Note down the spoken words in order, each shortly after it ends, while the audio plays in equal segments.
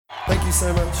Thank you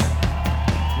so much.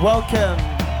 Welcome.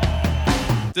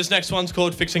 This next one's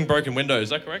called Fixing Broken Windows. Is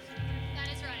that correct?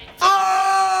 That is right.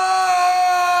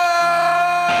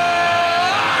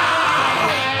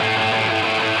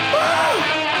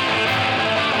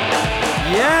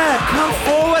 Yeah, come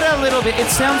forward a little bit. It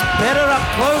sounds better up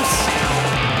close.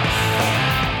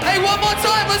 Hey, one more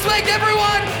time, let's make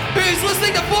everyone who's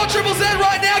listening to 4 Triple Z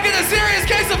right now get a serious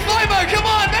case of FOMO. Come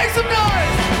on, make some noise!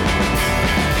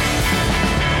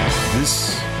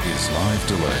 This is Live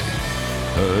Delay.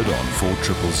 Heard on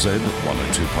 4ZZZ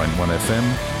 102.1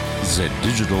 FM, Z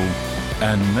Digital,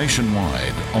 and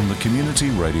nationwide on the Community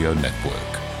Radio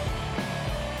Network.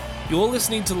 You're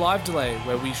listening to Live Delay,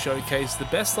 where we showcase the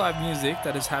best live music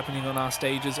that is happening on our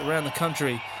stages around the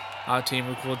country. Our team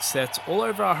records sets all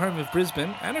over our home of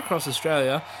Brisbane and across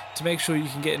Australia to make sure you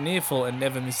can get an earful and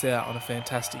never miss out on a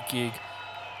fantastic gig.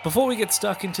 Before we get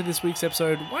stuck into this week's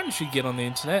episode, why don't you get on the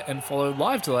internet and follow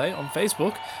Live Delay on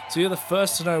Facebook so you're the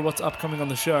first to know what's upcoming on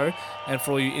the show, and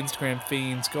for all you Instagram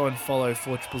fiends, go and follow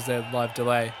 4ZZZ Live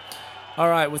Delay.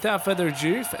 Alright, without further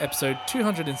ado, for episode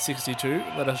 262,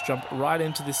 let us jump right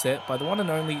into this set by the one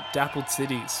and only Dappled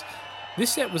Cities.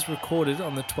 This set was recorded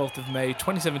on the 12th of May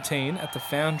 2017 at the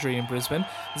Foundry in Brisbane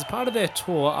as a part of their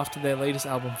tour after their latest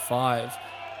album 5.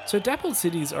 So Dappled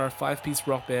Cities are a 5-piece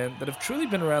rock band that have truly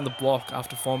been around the block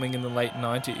after forming in the late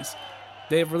 90s.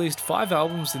 They have released 5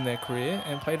 albums in their career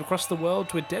and played across the world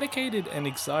to a dedicated and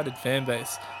excited fan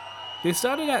base. They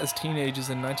started out as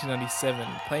teenagers in 1997,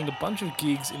 playing a bunch of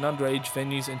gigs in underage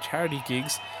venues and charity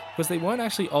gigs because they weren't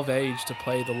actually of age to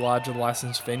play the larger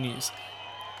licensed venues.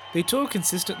 They toured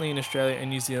consistently in Australia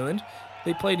and New Zealand,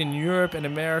 they played in Europe and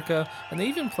America, and they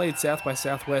even played South by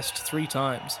Southwest 3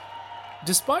 times.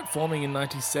 Despite forming in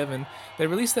 97, they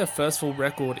released their first full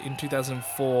record in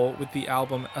 2004 with the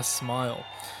album A Smile.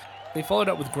 They followed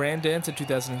up with Grand Dance in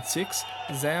 2006,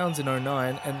 Zounds in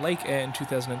 2009, and Lake Air in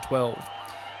 2012.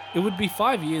 It would be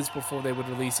 5 years before they would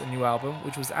release a new album,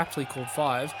 which was aptly called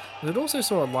 5, and it also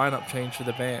saw a lineup change for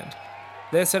the band.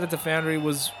 Their set at the Foundry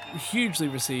was hugely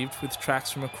received, with tracks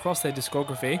from across their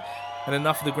discography. And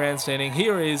enough of the grandstanding,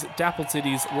 here is Dappled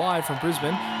Cities live from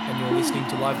Brisbane, and you're listening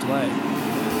to Live Delay.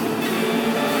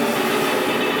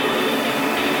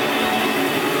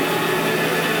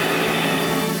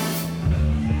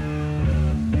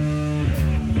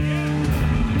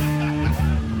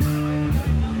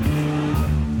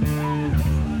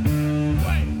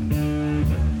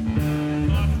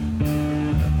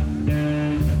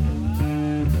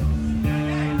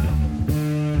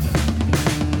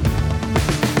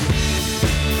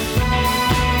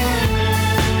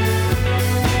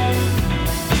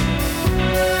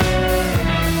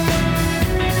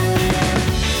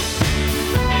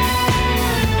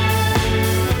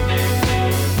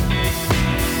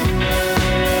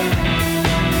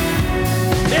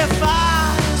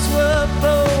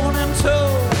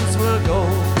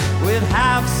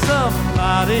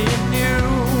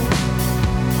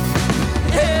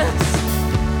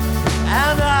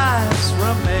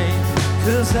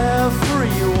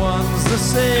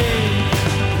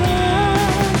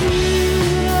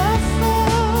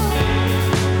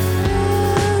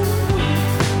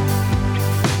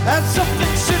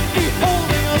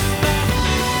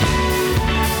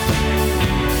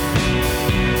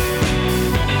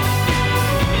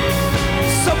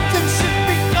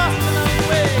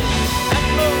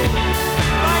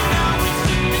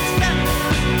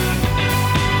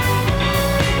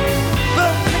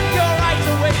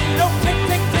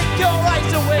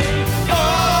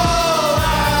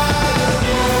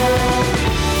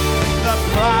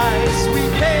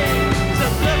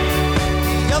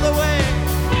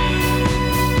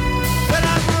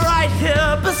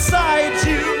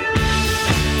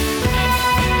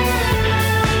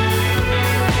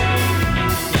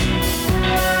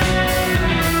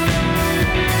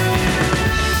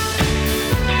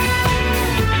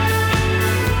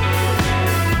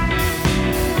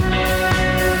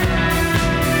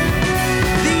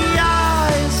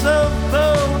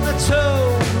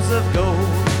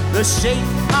 The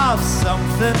shape of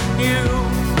something new,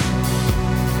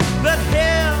 but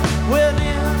here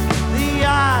within the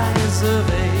eyes of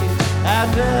age,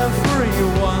 and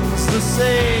everyone's the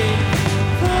same.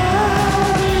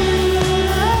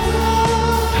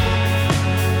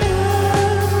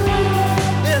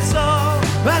 It's all,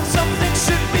 and something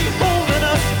should be holding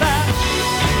us back.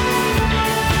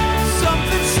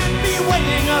 Something should be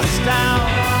weighing us down.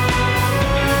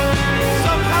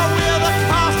 Somehow we're the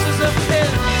casters of tin.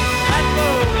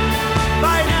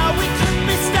 By now we could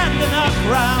be standing our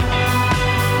ground.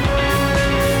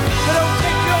 But don't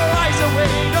take your eyes away.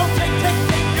 Don't take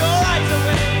your eyes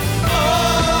away.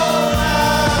 Oh,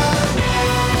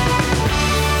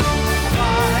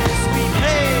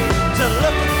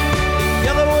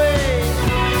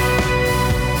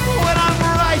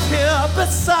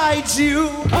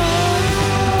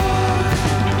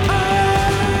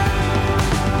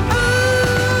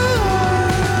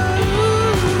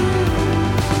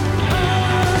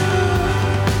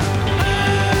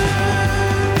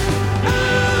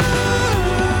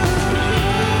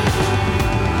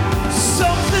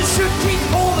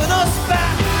 holding us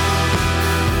back.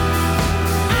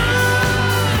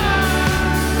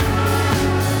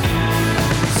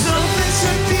 Something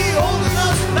should be holding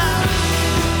us back.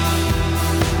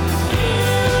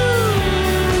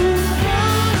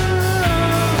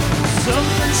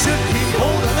 Something should be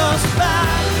holding us back.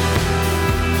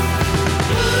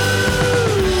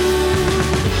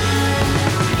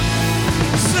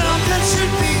 Something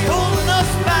should be holding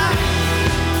us back.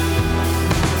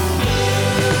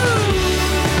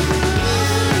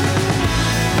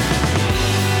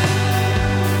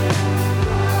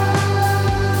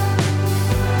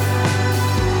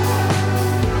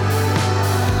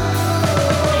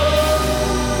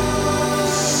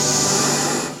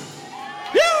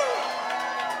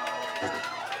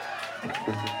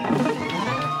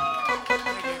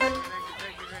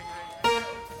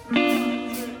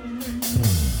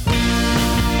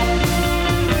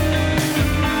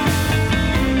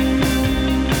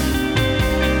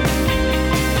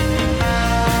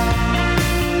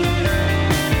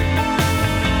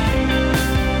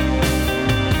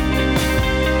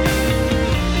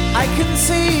 I can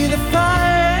see the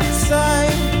fire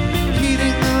inside,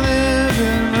 heating the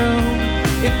living room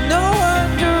in no one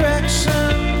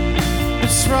direction.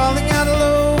 It's rolling out all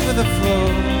over the floor.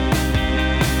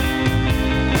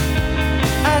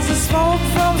 As the smoke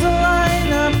forms a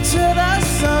line up to the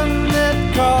sun that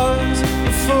calls,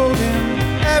 folding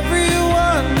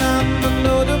everyone on the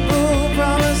notable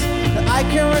promise that I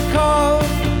can recall.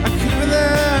 I could be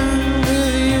there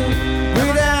with you.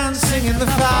 We're dancing in the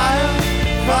fire.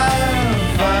 Fire,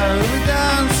 fire, we'll be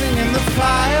dancing in the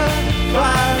fire.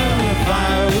 Fire,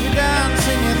 fire, we'll be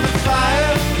dancing in the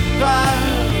fire. Fire,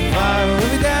 fire, we'll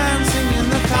be dancing in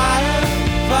the fire.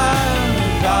 Fire,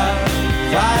 fire,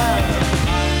 fire.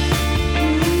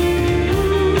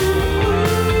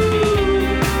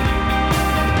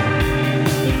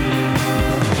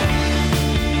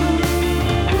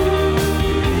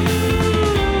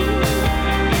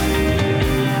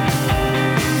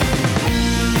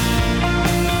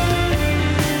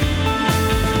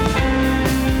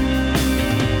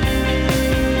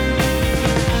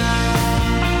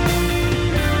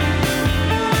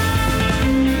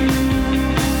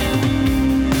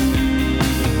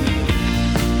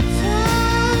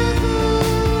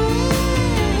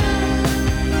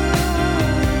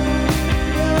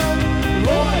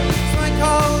 It's like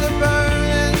all the burn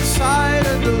inside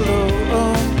of the low.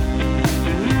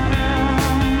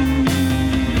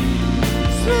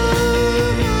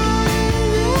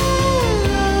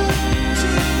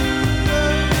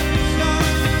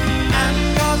 And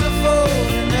cause a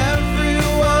folding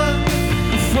everyone,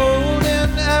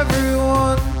 folding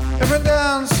everyone, ever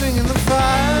dancing in the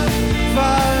fire,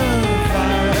 fire,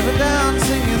 fire, ever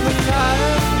dancing in the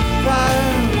fire, fire,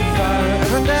 fire,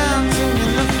 ever dancing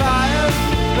in the fire,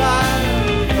 fire,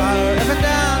 fire, ever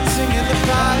dancing in the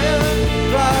fire,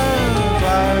 fire,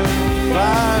 fire,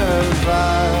 fire,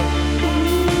 fire.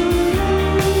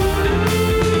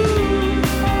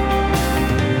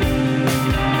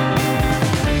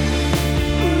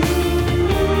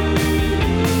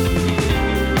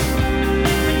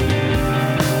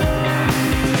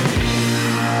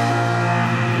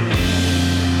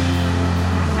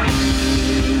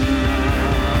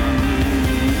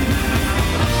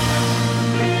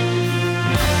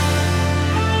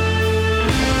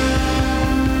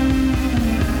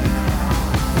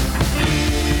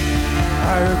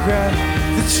 I regret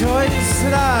the choice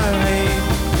that I made,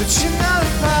 but you're not a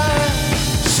fire,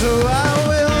 so I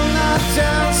will not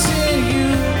dance in you.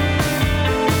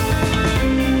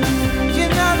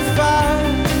 You're not a fire,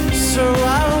 so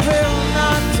I will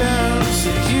not dance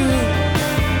in you.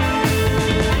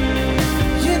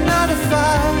 You're not a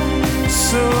fire,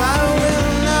 so I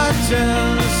will not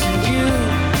dance in you.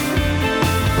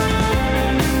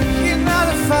 You're not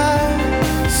a fire,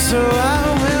 so I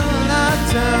will not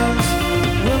dance.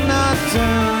 Will not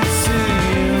dance to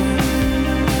you.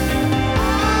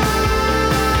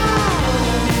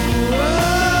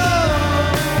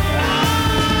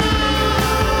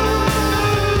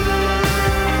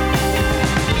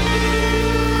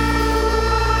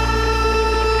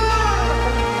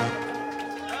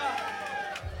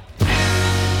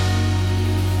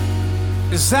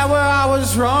 Is that where I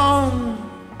was wrong?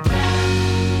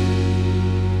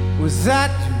 Was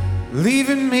that you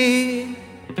leaving me?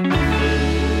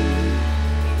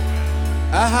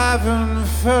 I haven't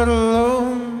felt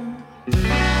alone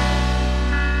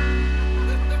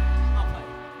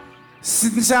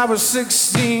since I was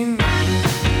 16.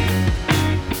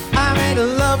 I made a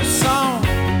love song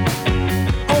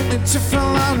only to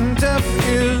fall on deaf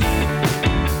ears,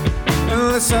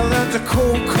 unless I learned a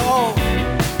cold call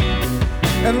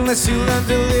unless you learn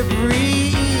to live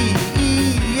free.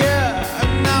 Yeah,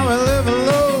 and now I live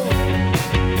alone,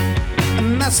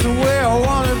 and that's the way I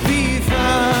wanna be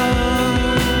found.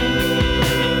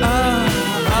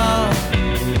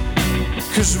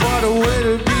 'Cause what a way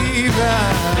to be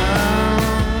found.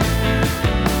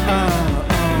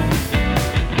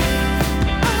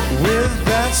 With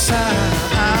that sound.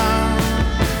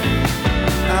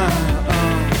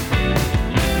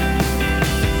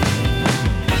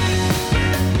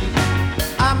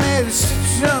 I made a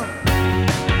jump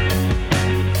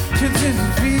to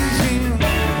disease.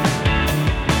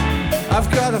 I've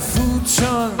got a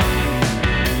futon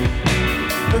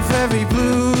of heavy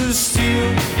blue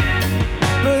steel,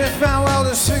 but if my world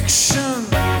is fiction,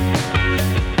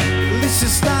 at least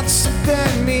it's not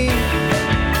something me.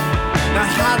 Not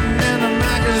hiding in a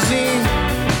magazine,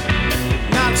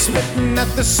 not spitting at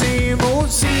the same old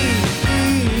scene.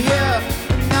 Yeah,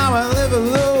 now I live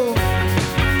alone,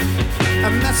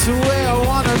 and that's the way I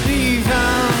wanna be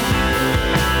found.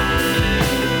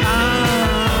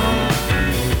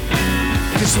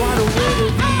 'Cause what a way to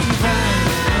be found.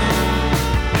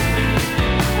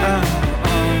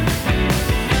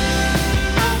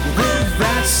 With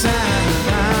that sound.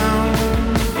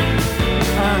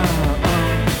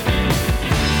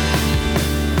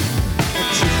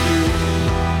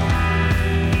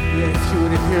 If you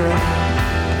would hear it,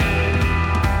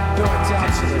 going down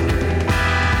to the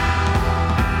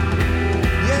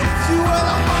if you were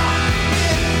the heart,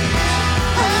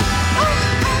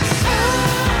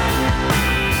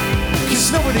 cause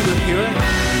nobody would hear it.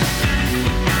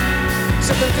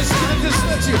 So they're just gonna just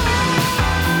let you.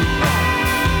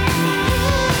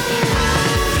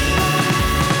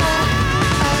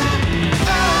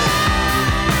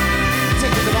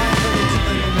 Take the divine privilege and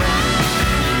let you know.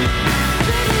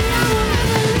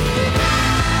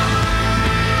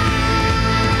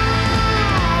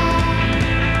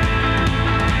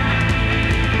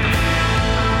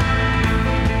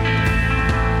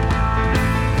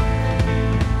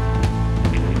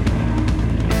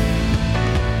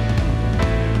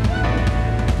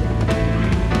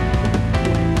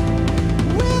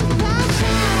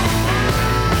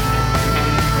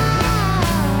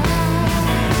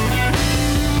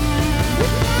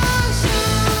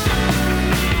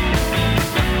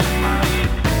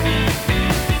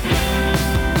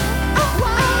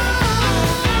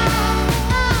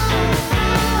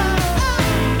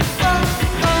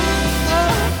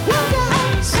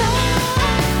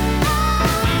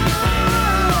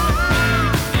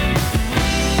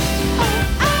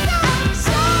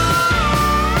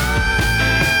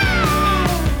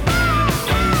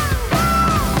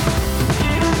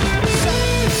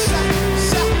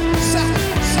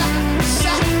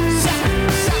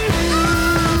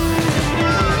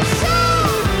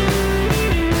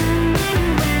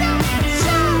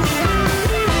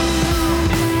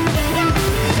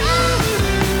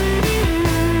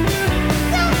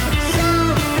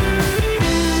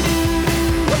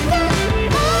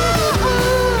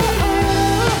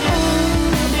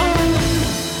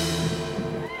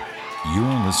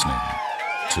 listening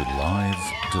to Live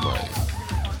Delay.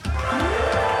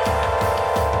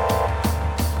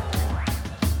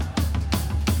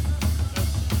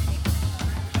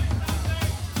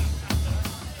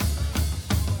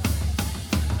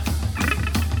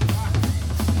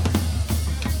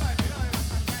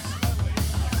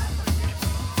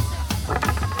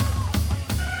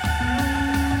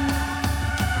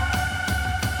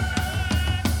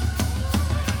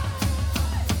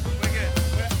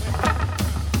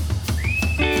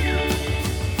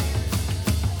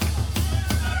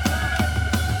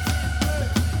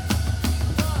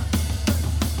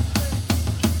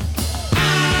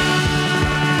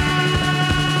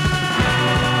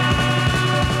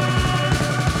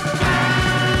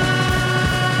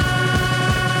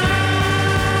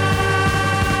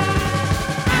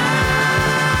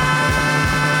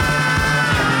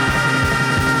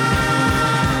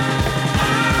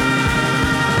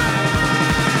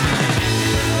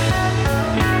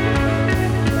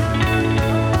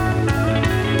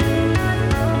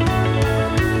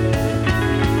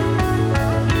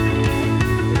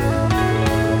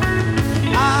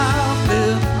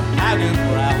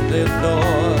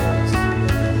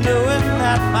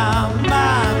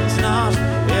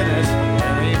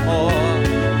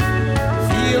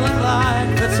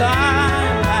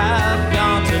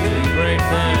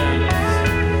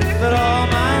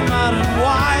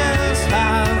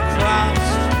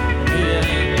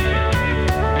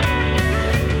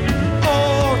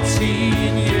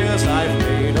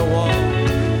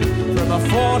 A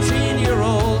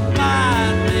 14-year-old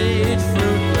mind made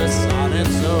fruitless on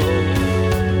its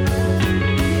own.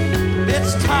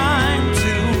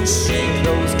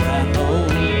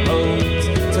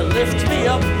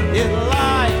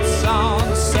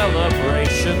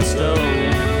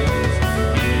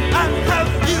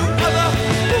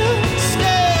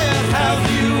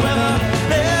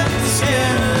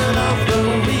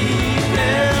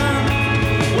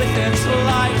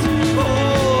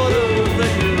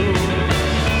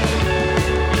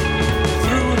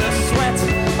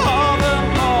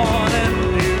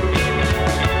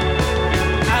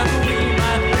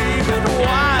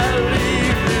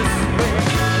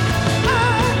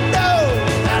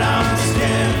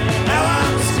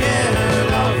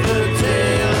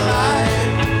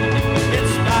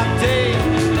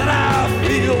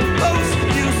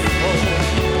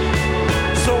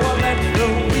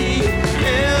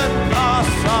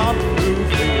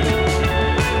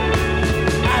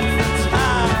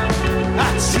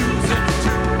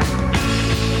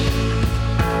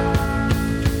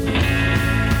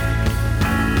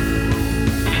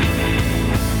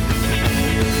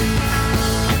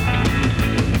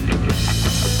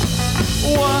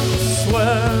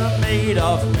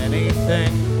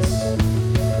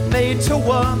 3 to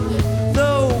 1.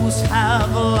 Those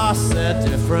have lost their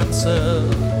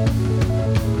differences.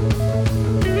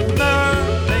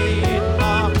 Mermaid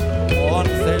Mark, one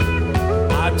thing,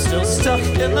 I'm still stuck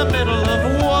in the middle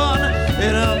of one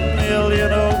in a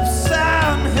million hopes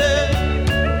I'm here.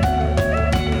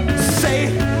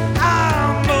 Say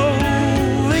I'm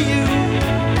over you.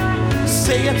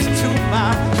 Say it to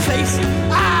my face.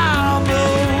 I'm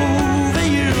over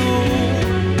you.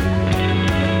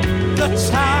 The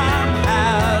time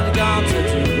had gone to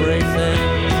do great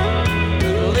things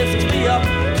and lift me up,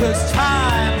 'cause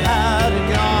time had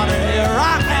gone and here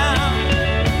I am.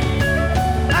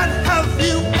 And have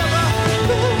you ever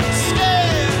been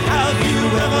scared? Have you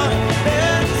ever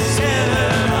been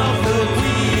scared of the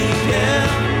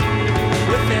weekend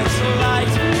with its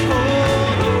light?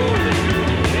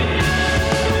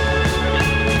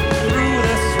 Through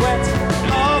the sweat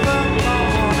of the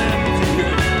morning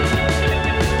dew,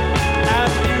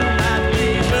 and you might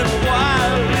leave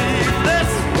wildly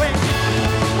this way.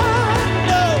 I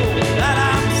know that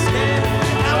I'm scared.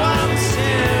 Now I'm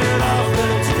scared of the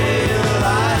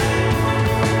daylight.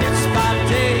 It's by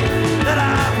day that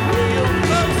I'm real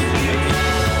close to you.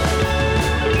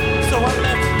 So I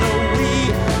let the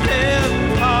weekend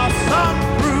pass on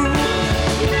through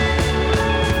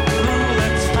the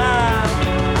time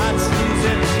I choose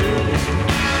it to.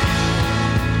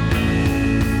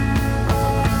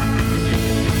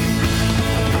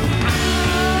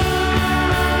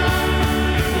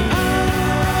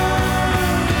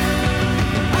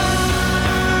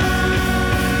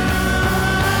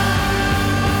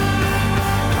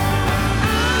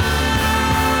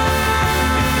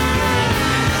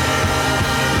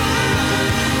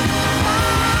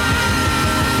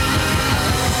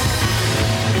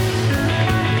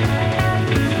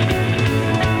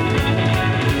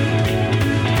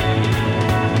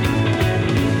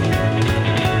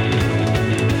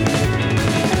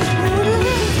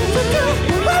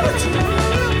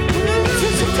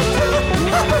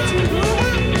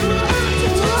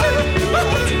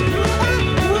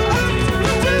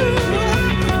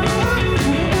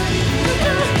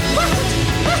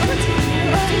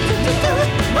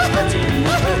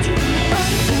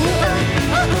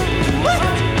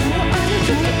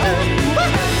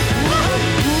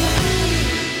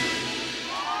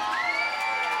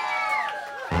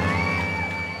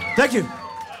 Thank you.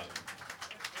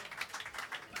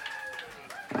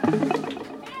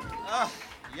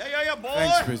 Yeah, boy.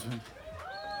 Thanks, Brisbane.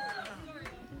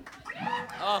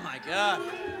 Oh my God.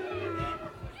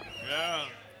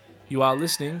 You are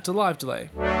listening to Live Delay.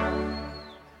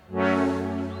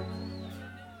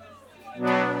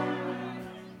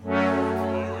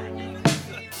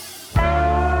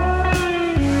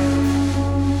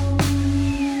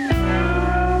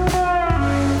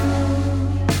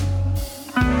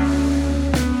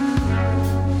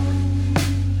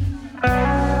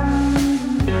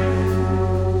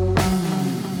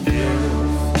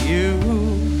 You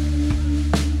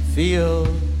feel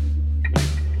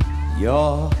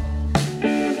you're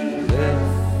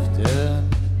lifting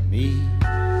me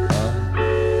up.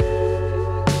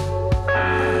 I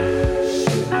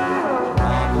should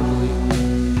probably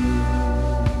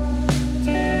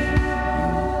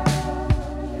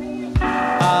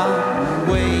I'm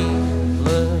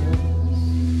weightless.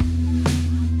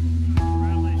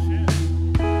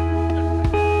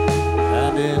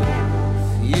 And if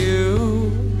you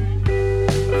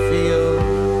feel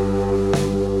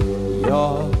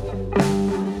you're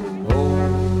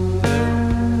holding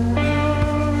me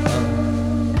up,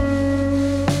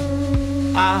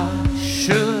 I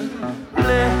should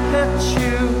let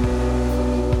you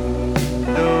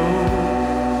know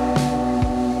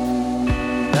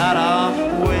that I'm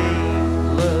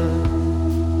weightless.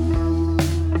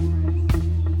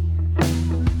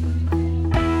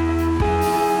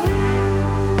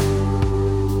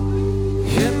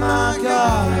 In my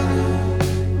garden,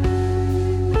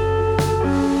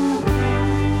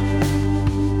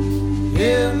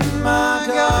 in my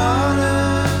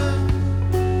garden,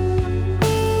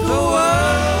 the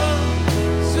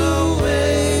world's a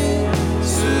way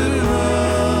to run.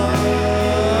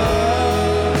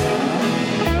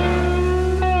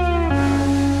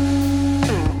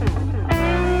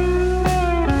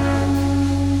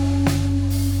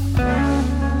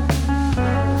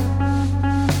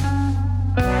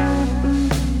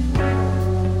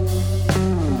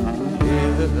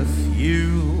 If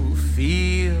you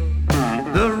feel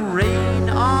the rain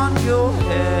on your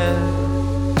head,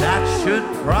 that should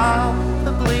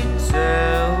probably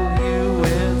tell you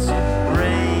it's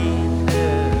raining.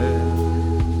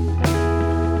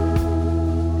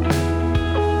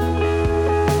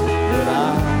 But I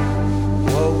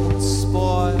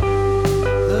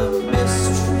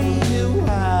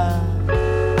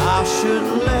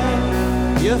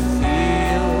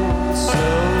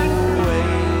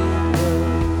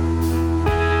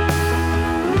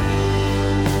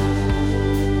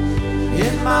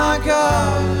my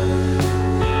garden.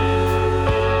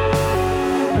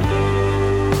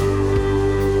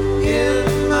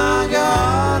 In my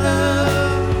garden,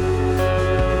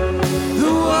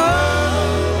 the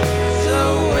world's a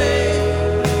way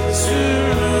to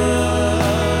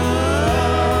run.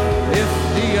 If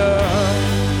the earth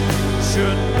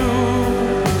should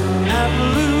move and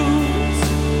lose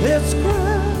its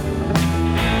ground,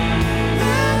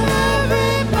 then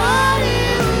everybody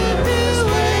would be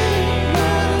waiting.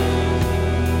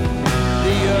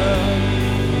 The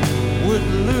earth would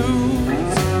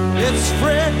lose its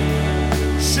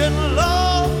friction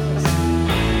lost,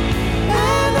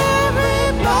 and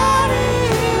everybody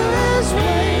here is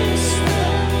wasted.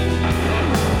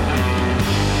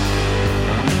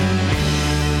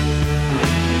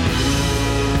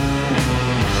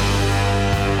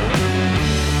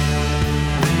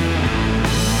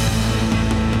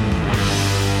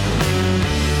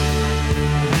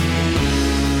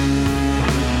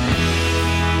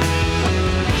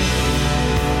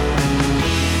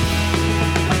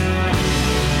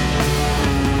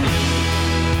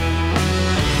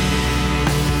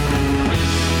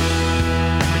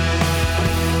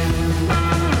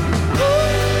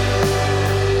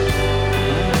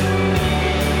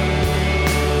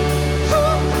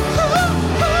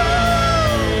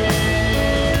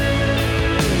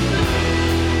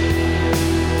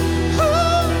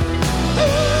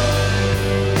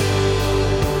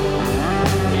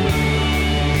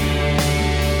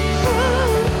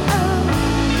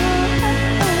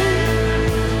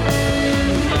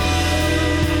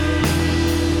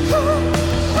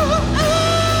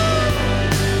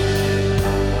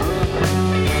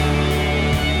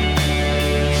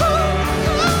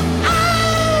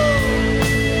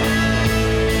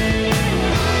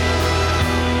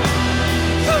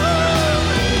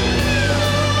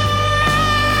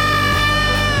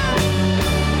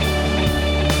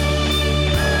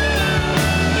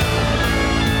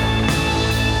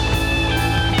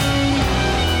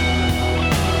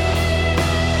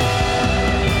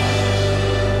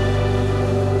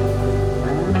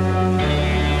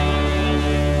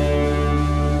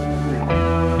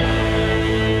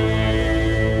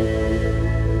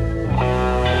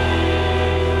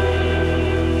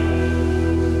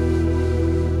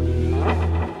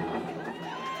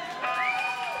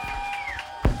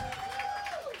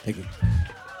 Thank you.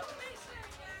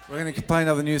 We're going to play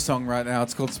another new song right now.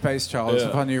 It's called Space Child. It's Yeah.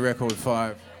 off our new record,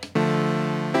 5.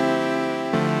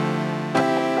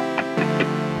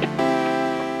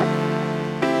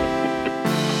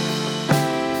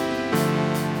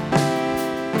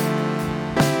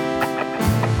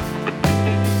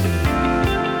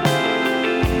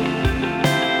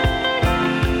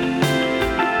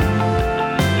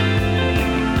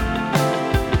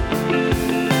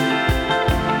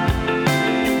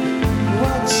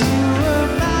 What you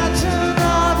imagine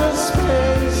of a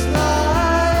space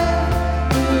life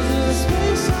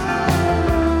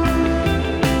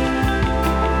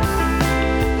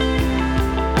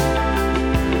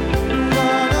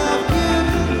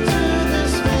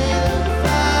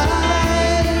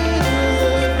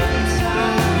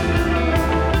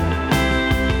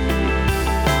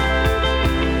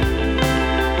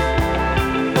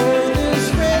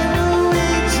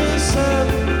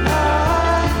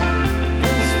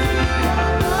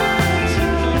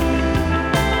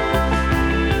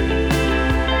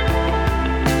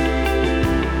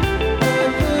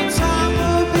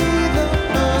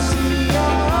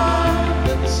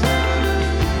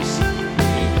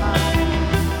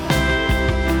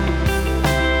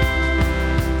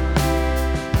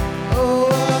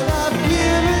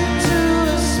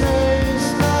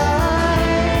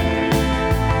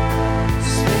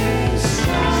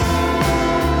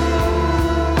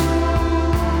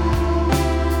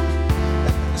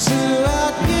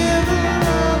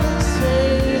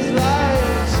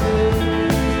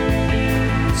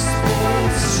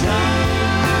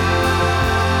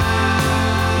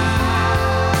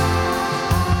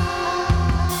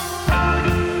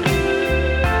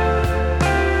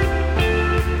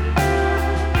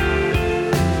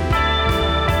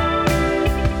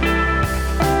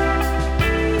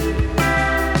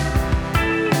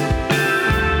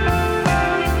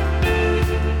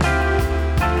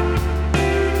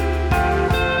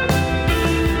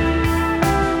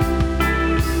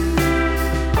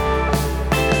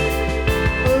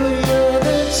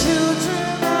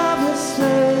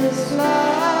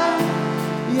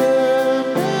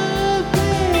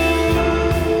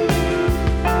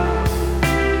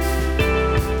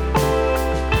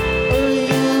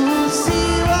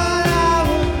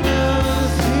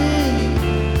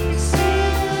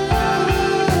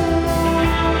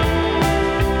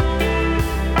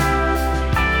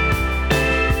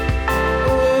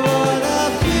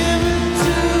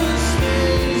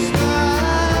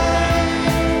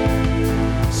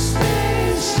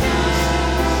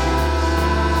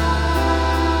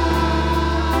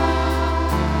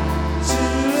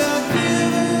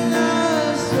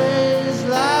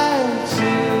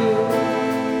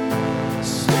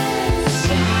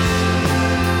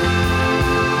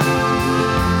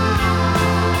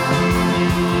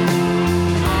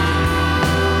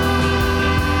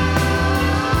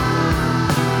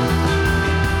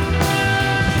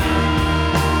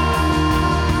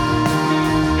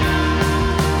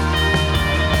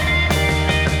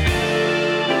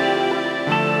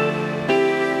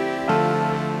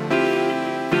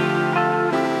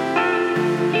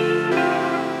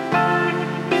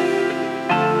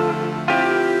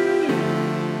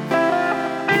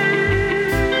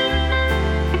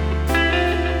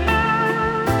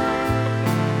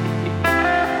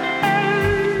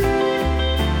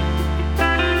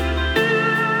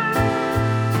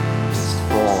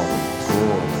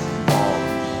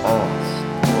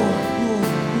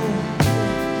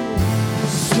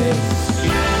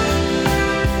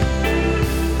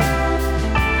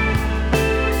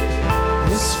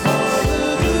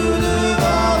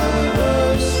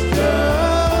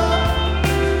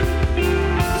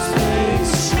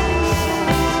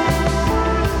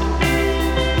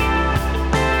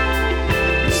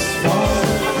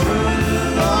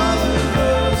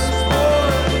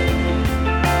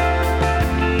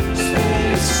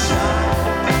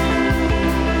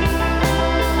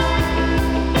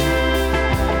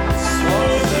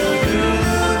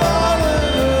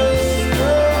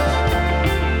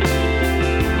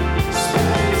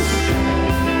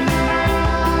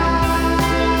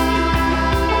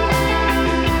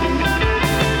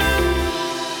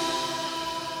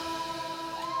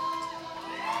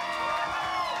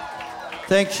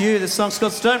Thank you. This song's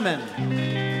called Stoneman.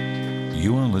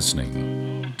 You are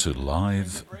listening to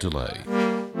Live Delay.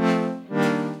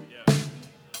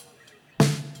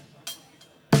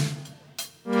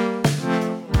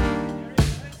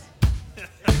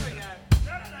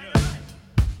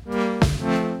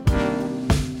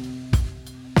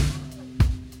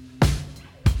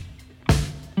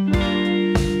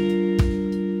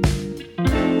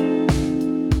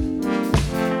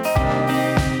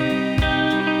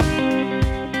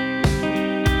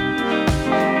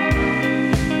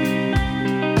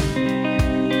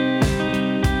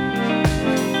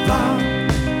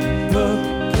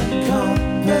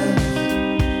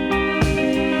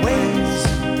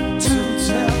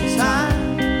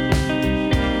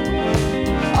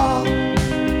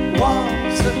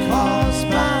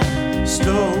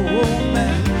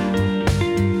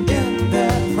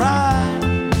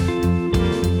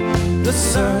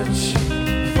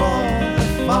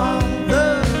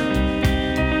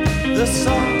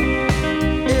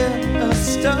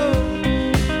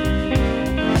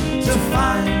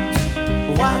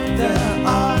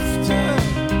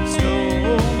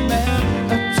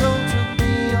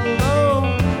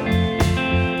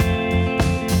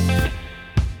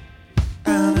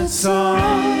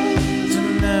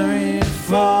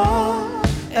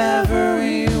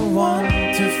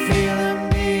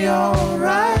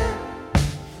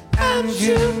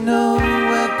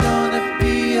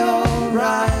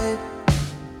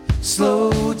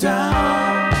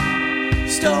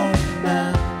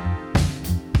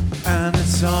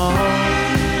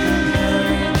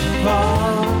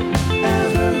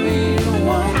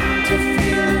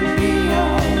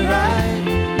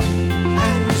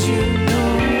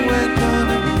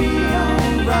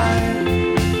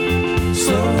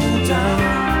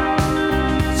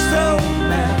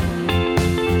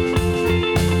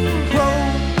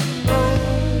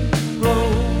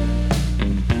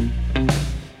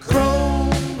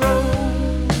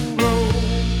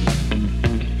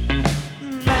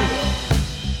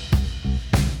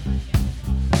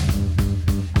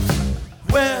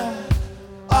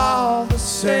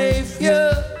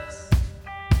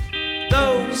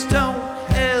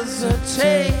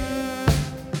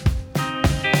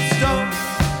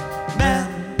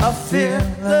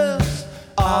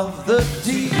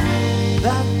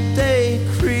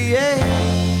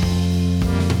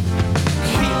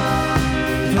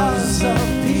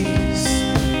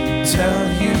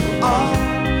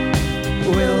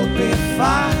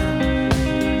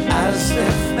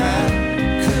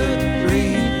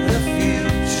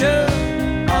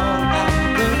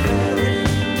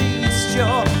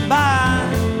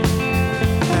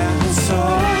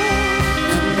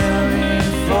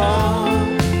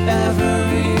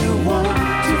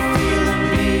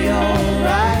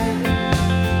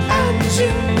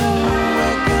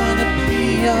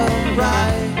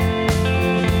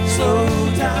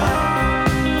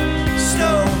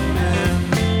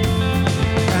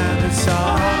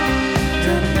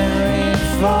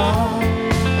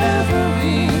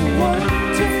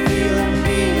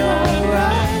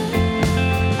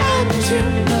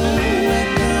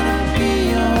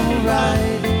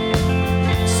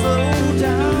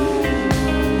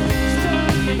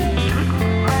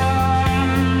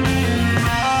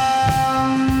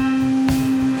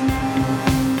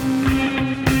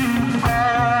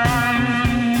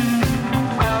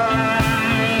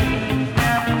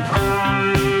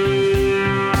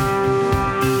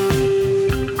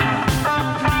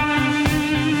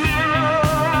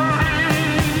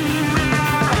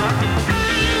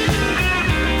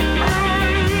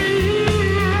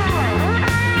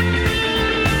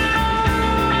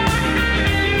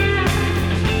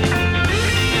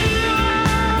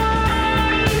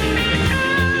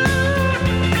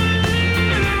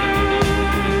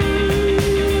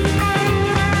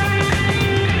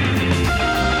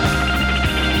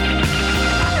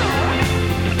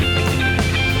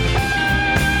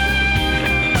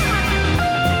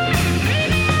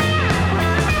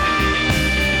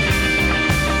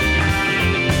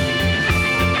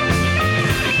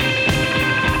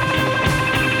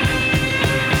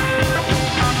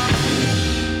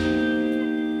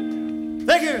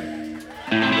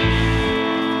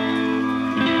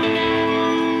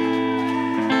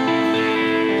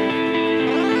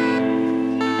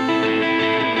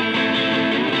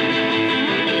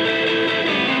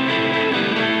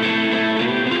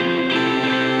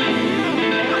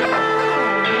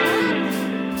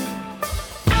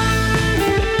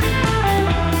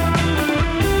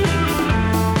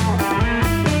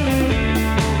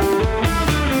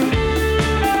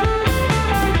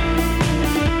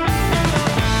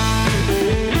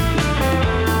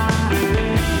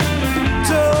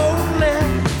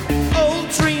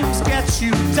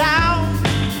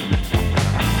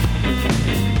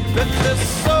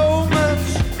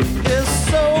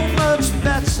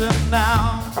 better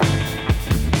now.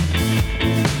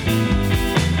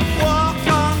 Walk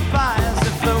on by as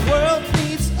if the world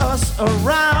needs us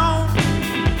around.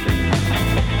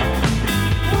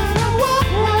 When I walk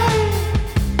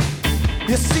right,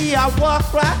 you see I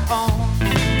walk right on.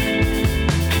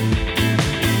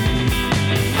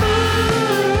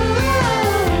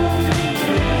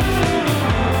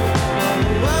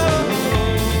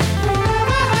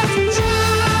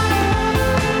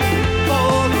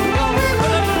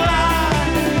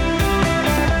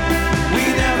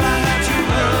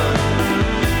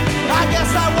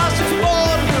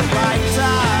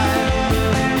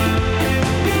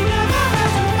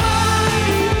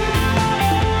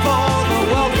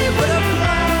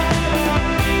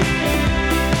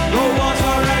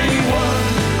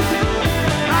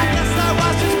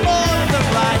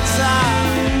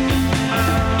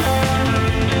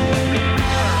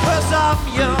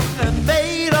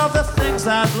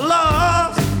 I've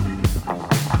lost.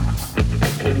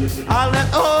 I'll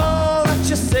let all that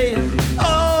you're saying,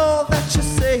 all that you're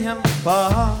saying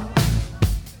pass.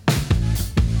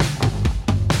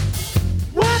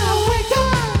 When I wake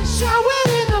up, shower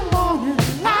in the morning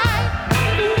light,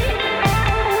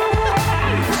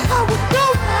 I would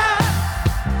know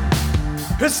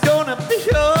that it's gonna be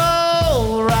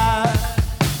alright.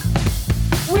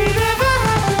 We never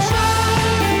have to try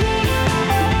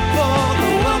for the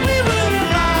one we were.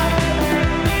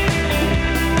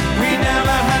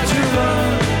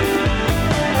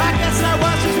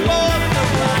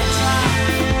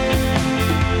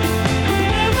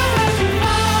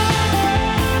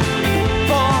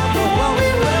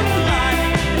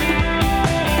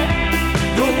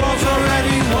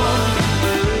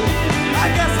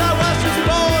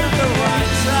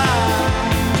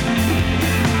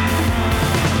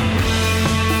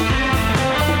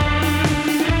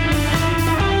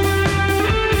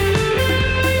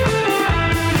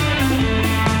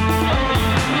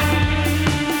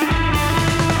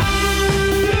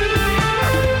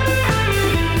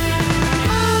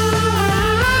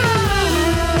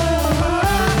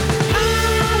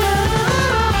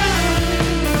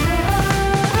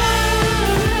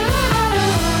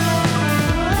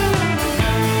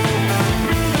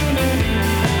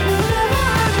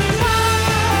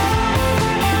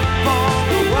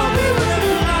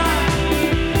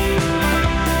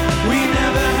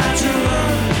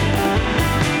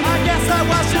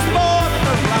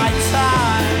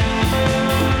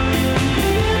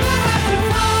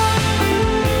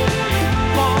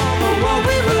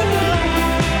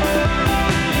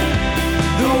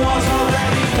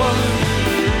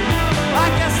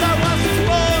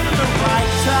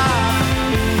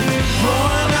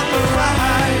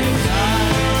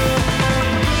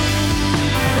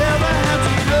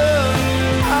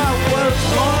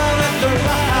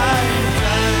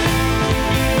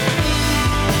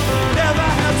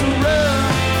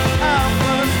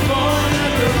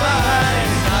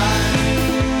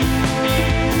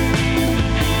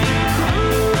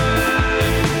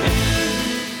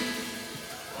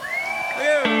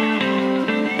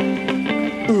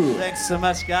 Thanks so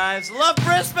much, guys. Love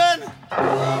Brisbane!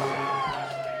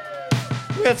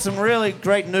 We had some really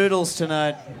great noodles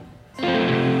tonight.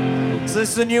 So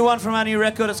this is a new one from our new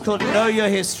record. It's called Know Your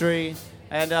History.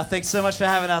 And thanks so much for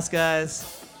having us, guys.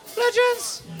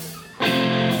 Legends!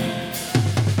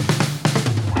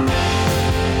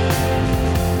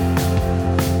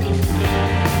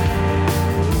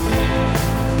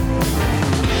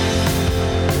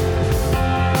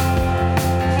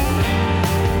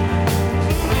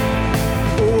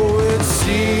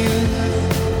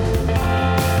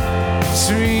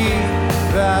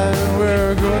 That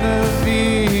we're gonna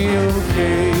be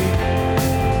okay,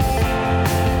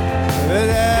 that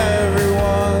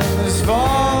everyone is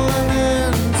falling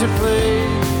into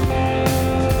place.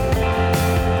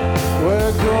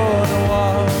 We're gonna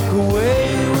walk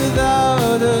away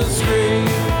without a scream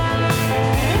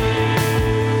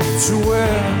to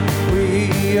where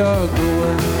we are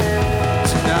going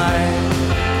tonight,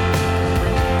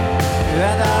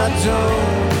 and I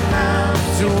don't have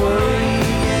to worry.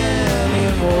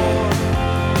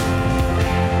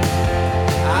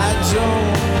 I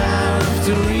don't have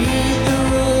to read the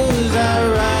rules I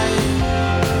write.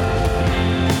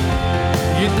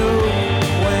 You know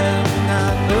when I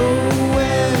know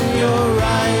when you're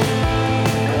right,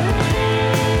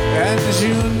 and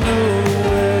you know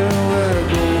where we're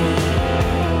going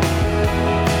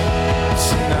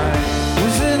tonight.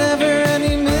 Was it ever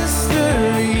any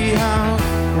mystery how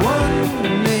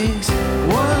one makes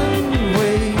one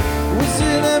way? Was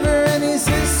it ever any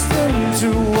system to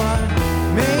what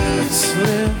makes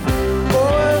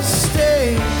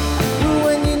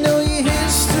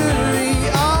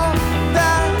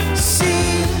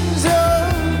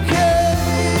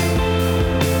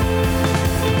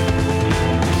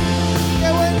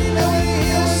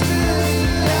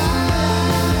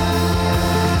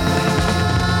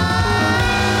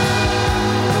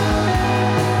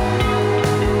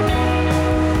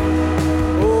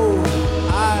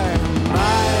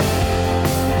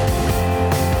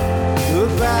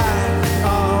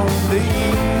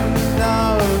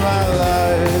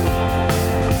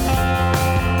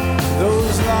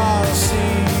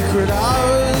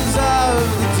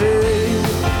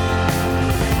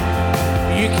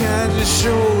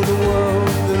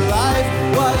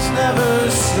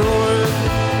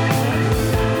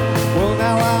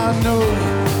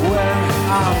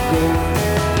go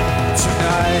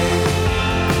tonight.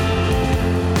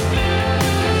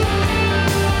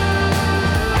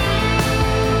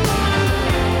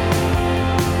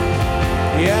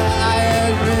 Yeah, I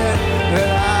admit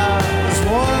that I was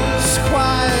once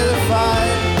quite a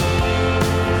fight.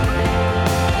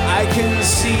 I can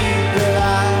see that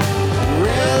I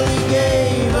really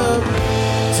gave up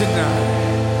tonight.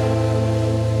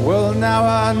 Well, now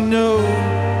I know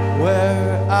where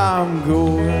I'm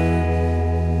going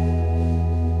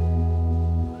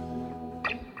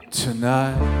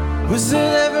tonight. Was it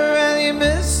ever any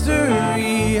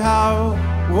mystery how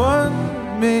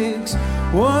one makes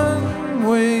one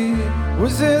way?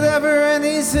 Was it ever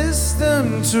any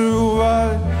system to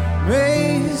what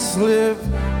may slip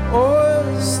or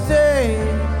stay?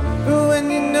 But when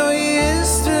you know your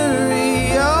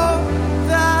history, all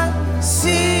that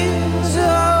seems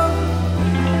of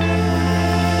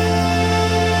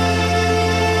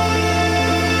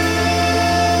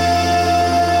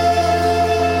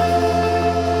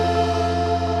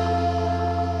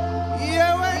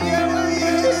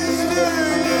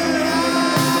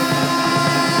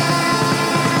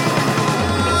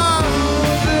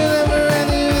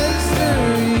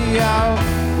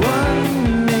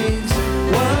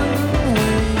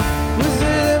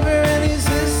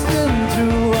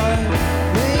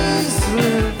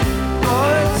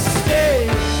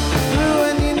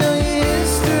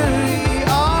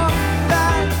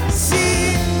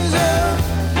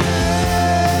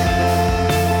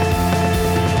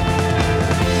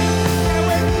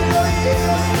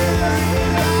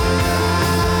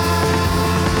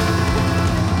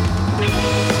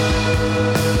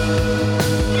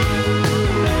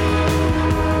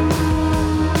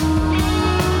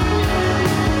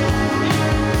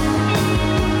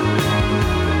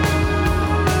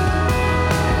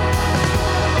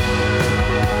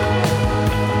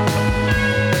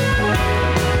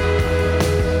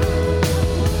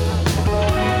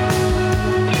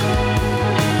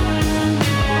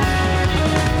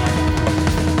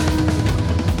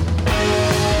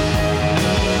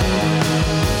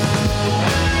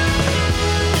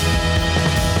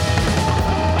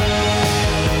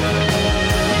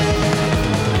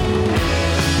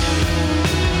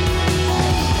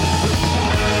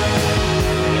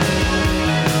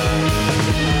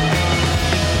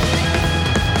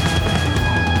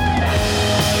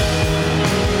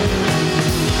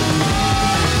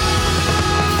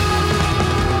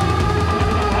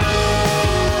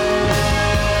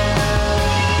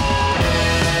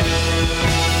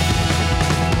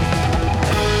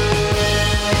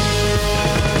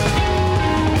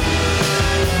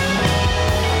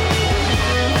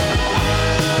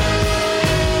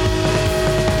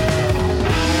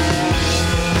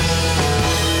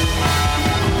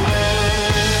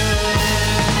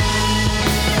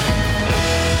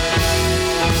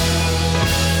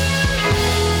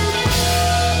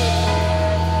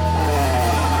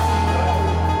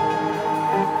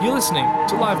You're listening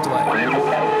to Live Delay.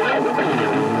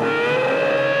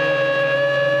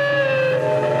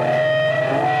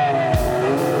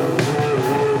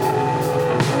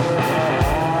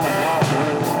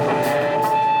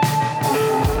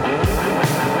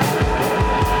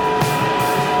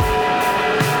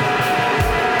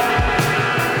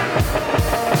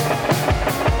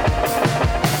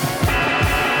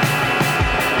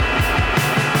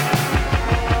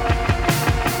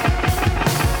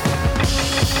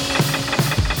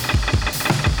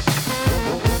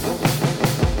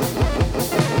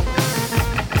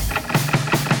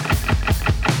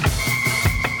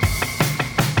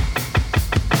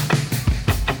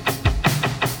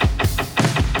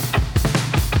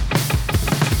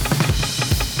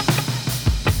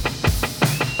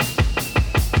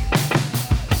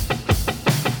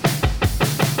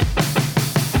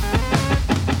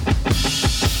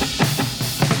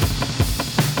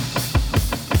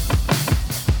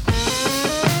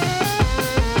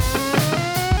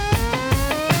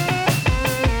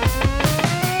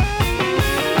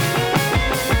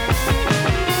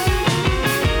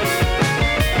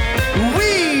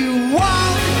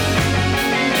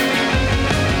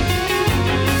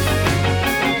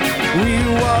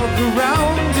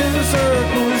 Around in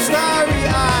circles,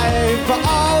 starry-eyed, for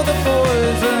all the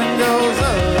boys and girls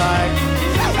alike.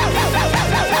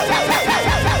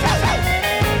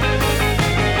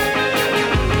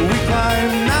 We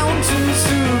climb mountains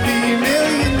to be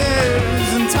millionaires,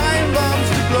 and time bombs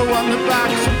to blow on the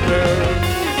backs of birds.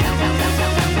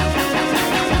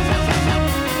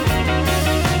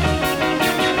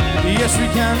 Yes, we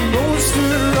can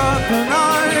bolster up an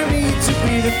army to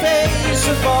be the face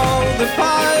of all the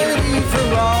party for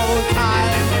all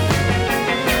time.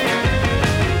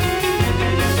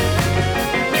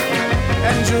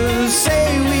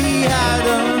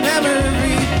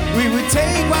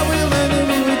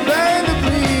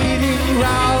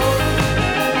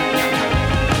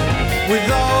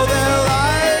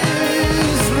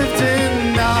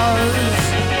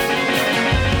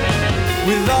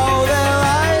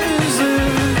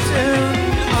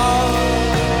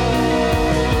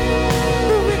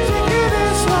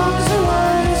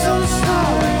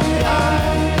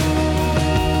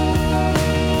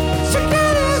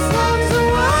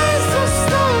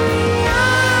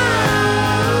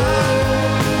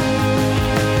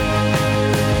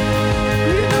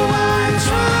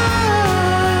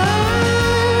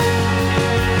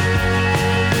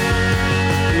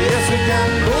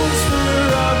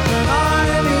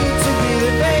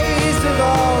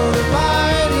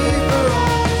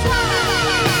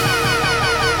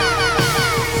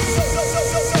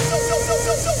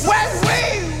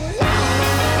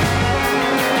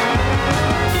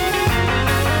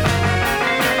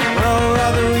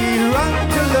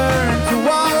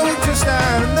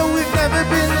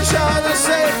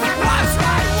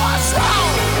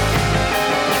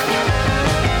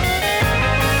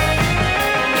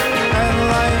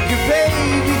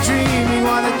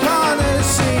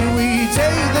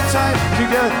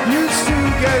 get used to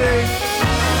getting.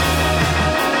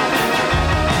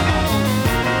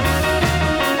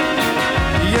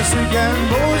 Yes, we can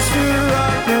bolster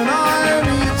up an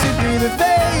army to be the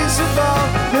face of all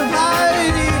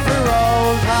humanity for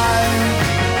all time.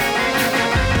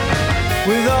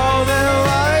 With all their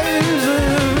lives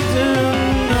lived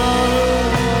in all.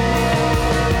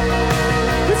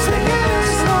 It's taken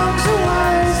as long to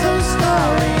wise those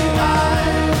starry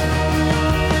eyes.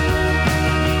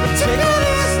 It's taken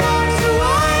as long to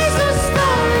wise those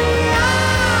starry eyes.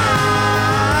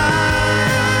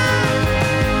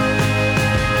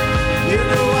 You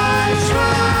know I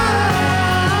try.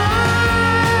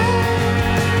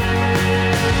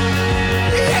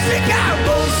 Yes, we can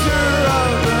bolster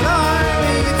up an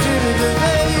army to the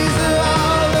face of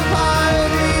all the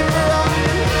piety for all.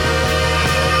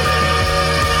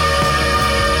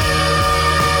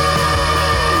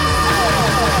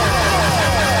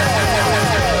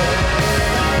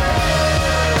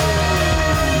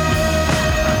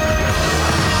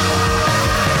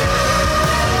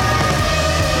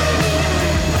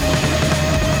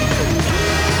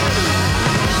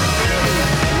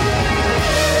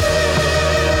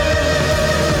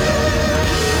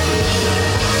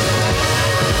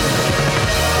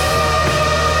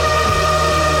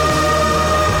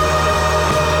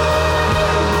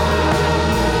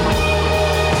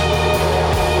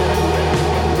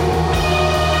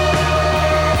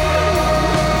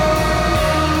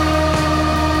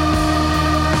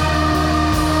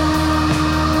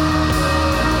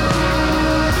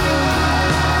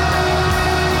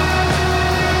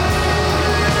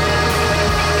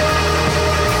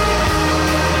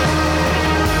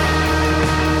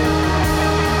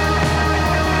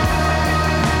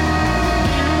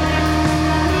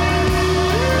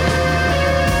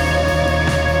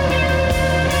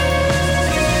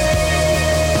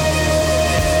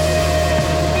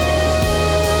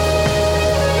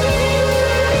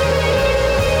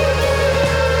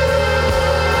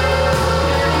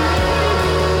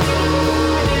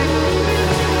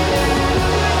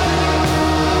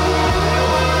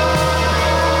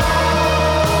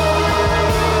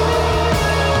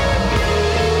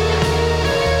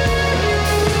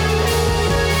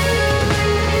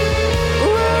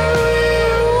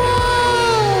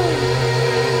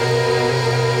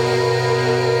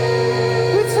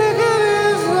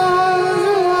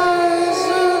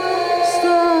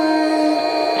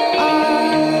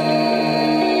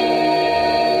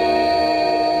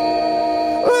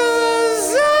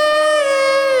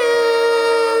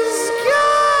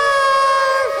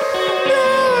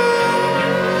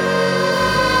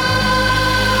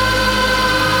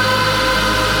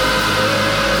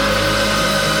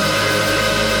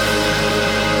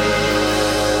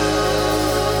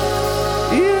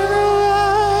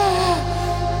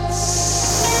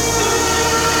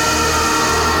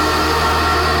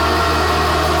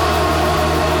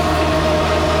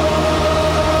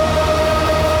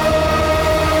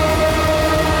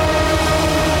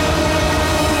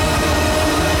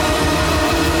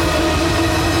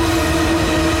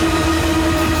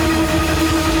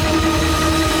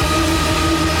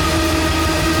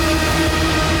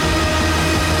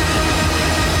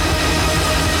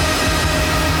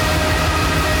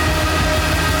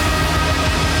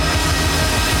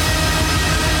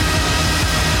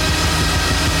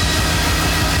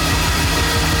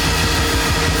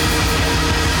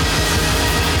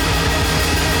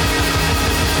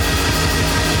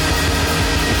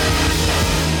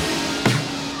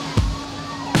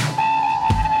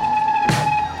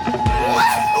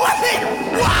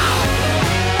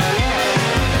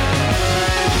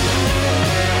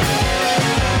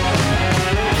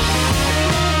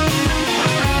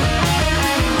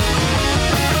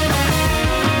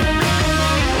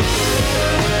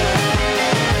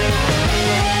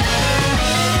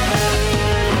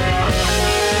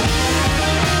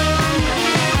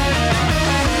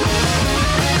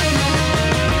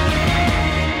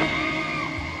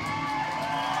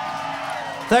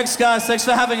 Thanks, guys. Thanks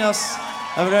for having us.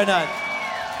 Have a great night.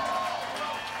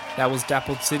 That was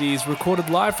Dappled Cities, recorded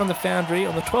live from the Foundry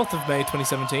on the 12th of May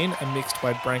 2017 and mixed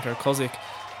by Branko Kozik.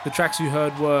 The tracks you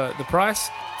heard were The Price,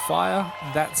 Fire,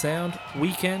 That Sound,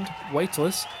 Weekend,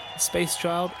 Weightless, Space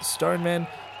Child, Stone Men,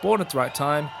 Born at the Right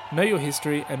Time, Know Your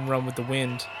History, and Run with the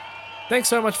Wind. Thanks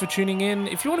so much for tuning in.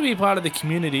 If you want to be part of the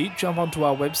community, jump onto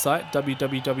our website,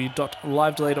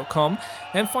 www.livedelay.com,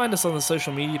 and find us on the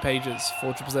social media pages,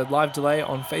 4ZZZ Live Delay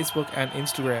on Facebook and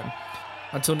Instagram.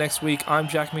 Until next week, I'm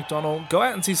Jack McDonald. Go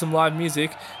out and see some live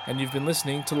music, and you've been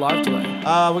listening to Live Delay.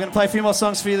 We're going to play a few more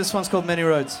songs for you. This one's called Many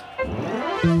Roads.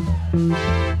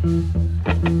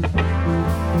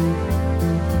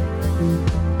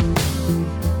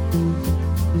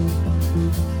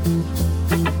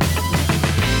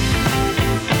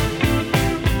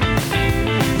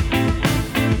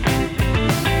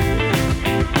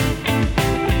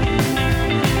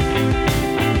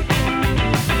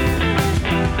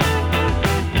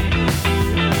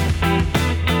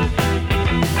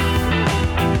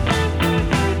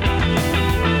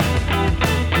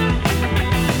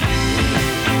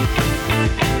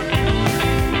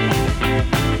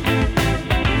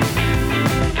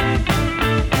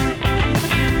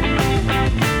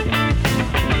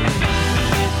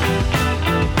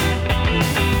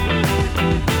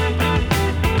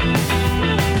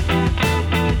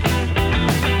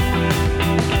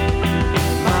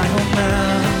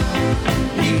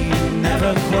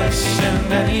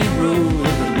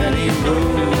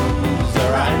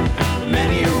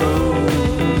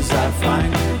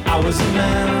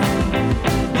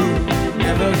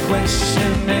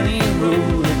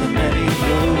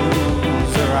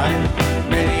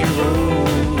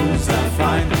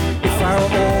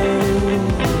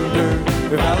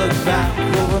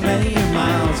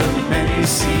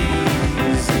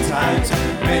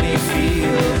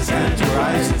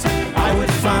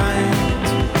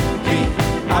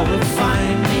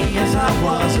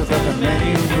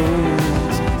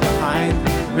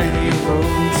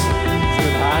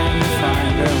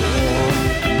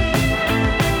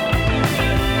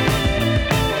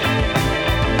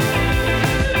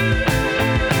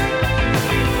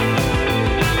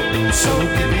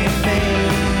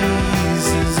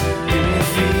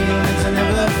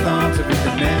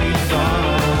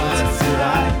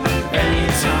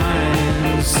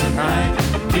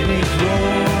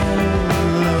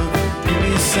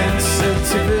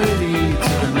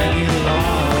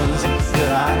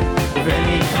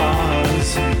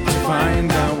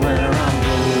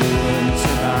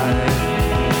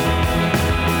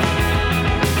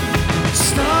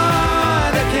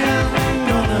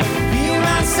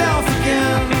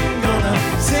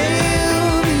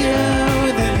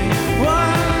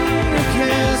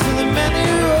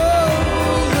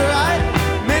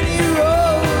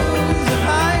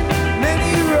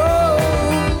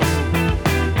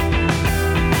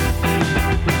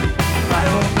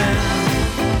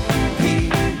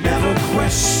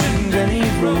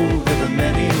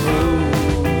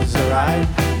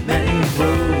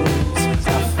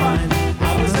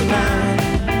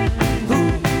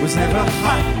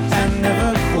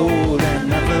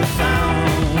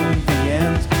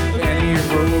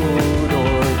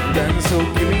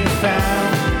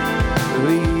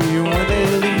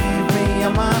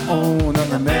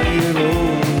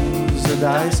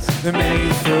 The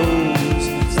many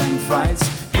throws and fights.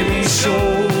 Give me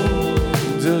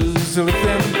shoulders to lift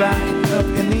them back up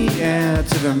in the air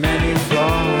to the many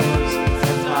flaws.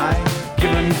 Have I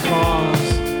given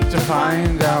cause to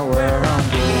find out where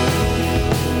I'm going?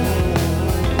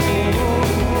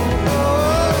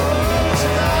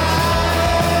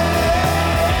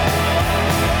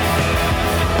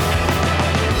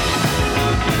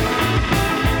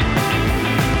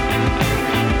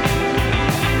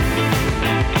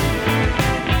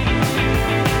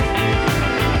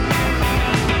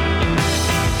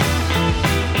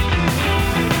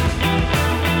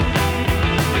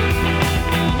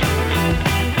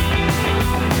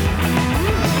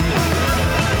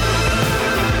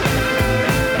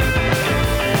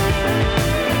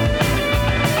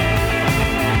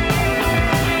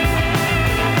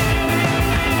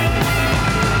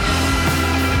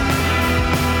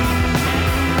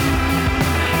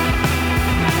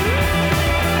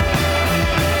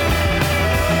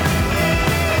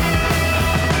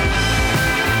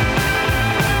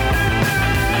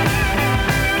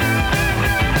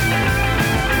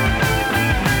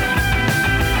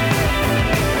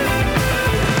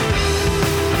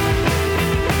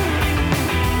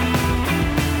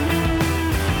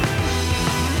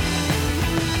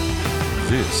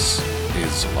 This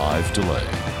is Live Delay.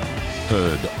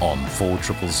 Heard on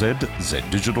 4ZZZ, Z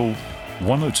Digital,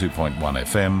 102.1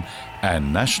 FM,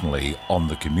 and nationally on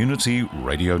the Community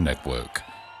Radio Network.